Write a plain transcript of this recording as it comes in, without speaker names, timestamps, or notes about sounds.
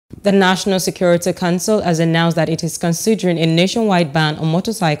The National Security Council has announced that it is considering a nationwide ban on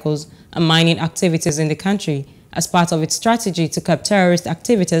motorcycles and mining activities in the country as part of its strategy to curb terrorist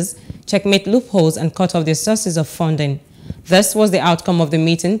activities, checkmate loopholes, and cut off their sources of funding. This was the outcome of the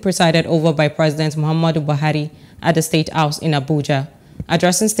meeting presided over by President Muhammadu Buhari at the State House in Abuja.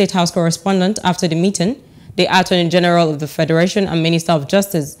 Addressing State House correspondent after the meeting, the Attorney General of the Federation and Minister of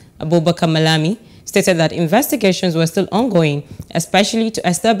Justice, Abubakar Malami, stated that investigations were still ongoing, especially to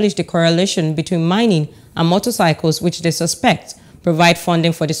establish the correlation between mining and motorcycles, which they suspect provide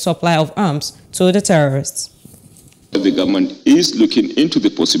funding for the supply of arms to the terrorists. The government is looking into the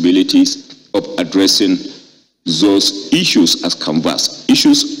possibilities of addressing those issues as canvas,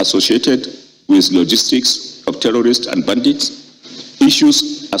 issues associated with logistics of terrorists and bandits,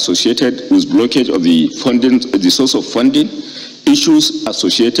 issues associated with blockage of the funding, the source of funding, issues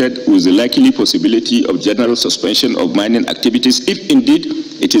associated with the likely possibility of general suspension of mining activities if indeed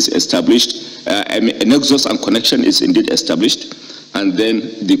it is established, a nexus and connection is indeed established, and then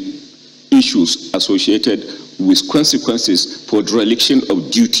the issues associated with consequences for dereliction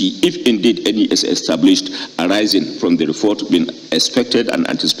of duty if indeed any is established arising from the report being expected and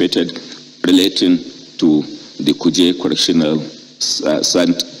anticipated relating to the Kuje Correctional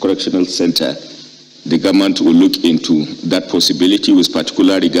Center. The government will look into that possibility with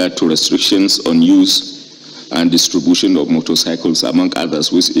particular regard to restrictions on use and distribution of motorcycles, among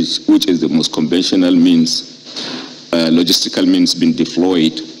others, which is the most conventional means, logistical means being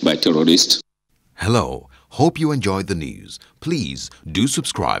deployed by terrorists. Hello, hope you enjoyed the news. Please do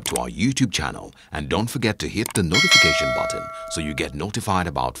subscribe to our YouTube channel and don't forget to hit the notification button so you get notified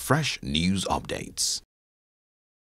about fresh news updates.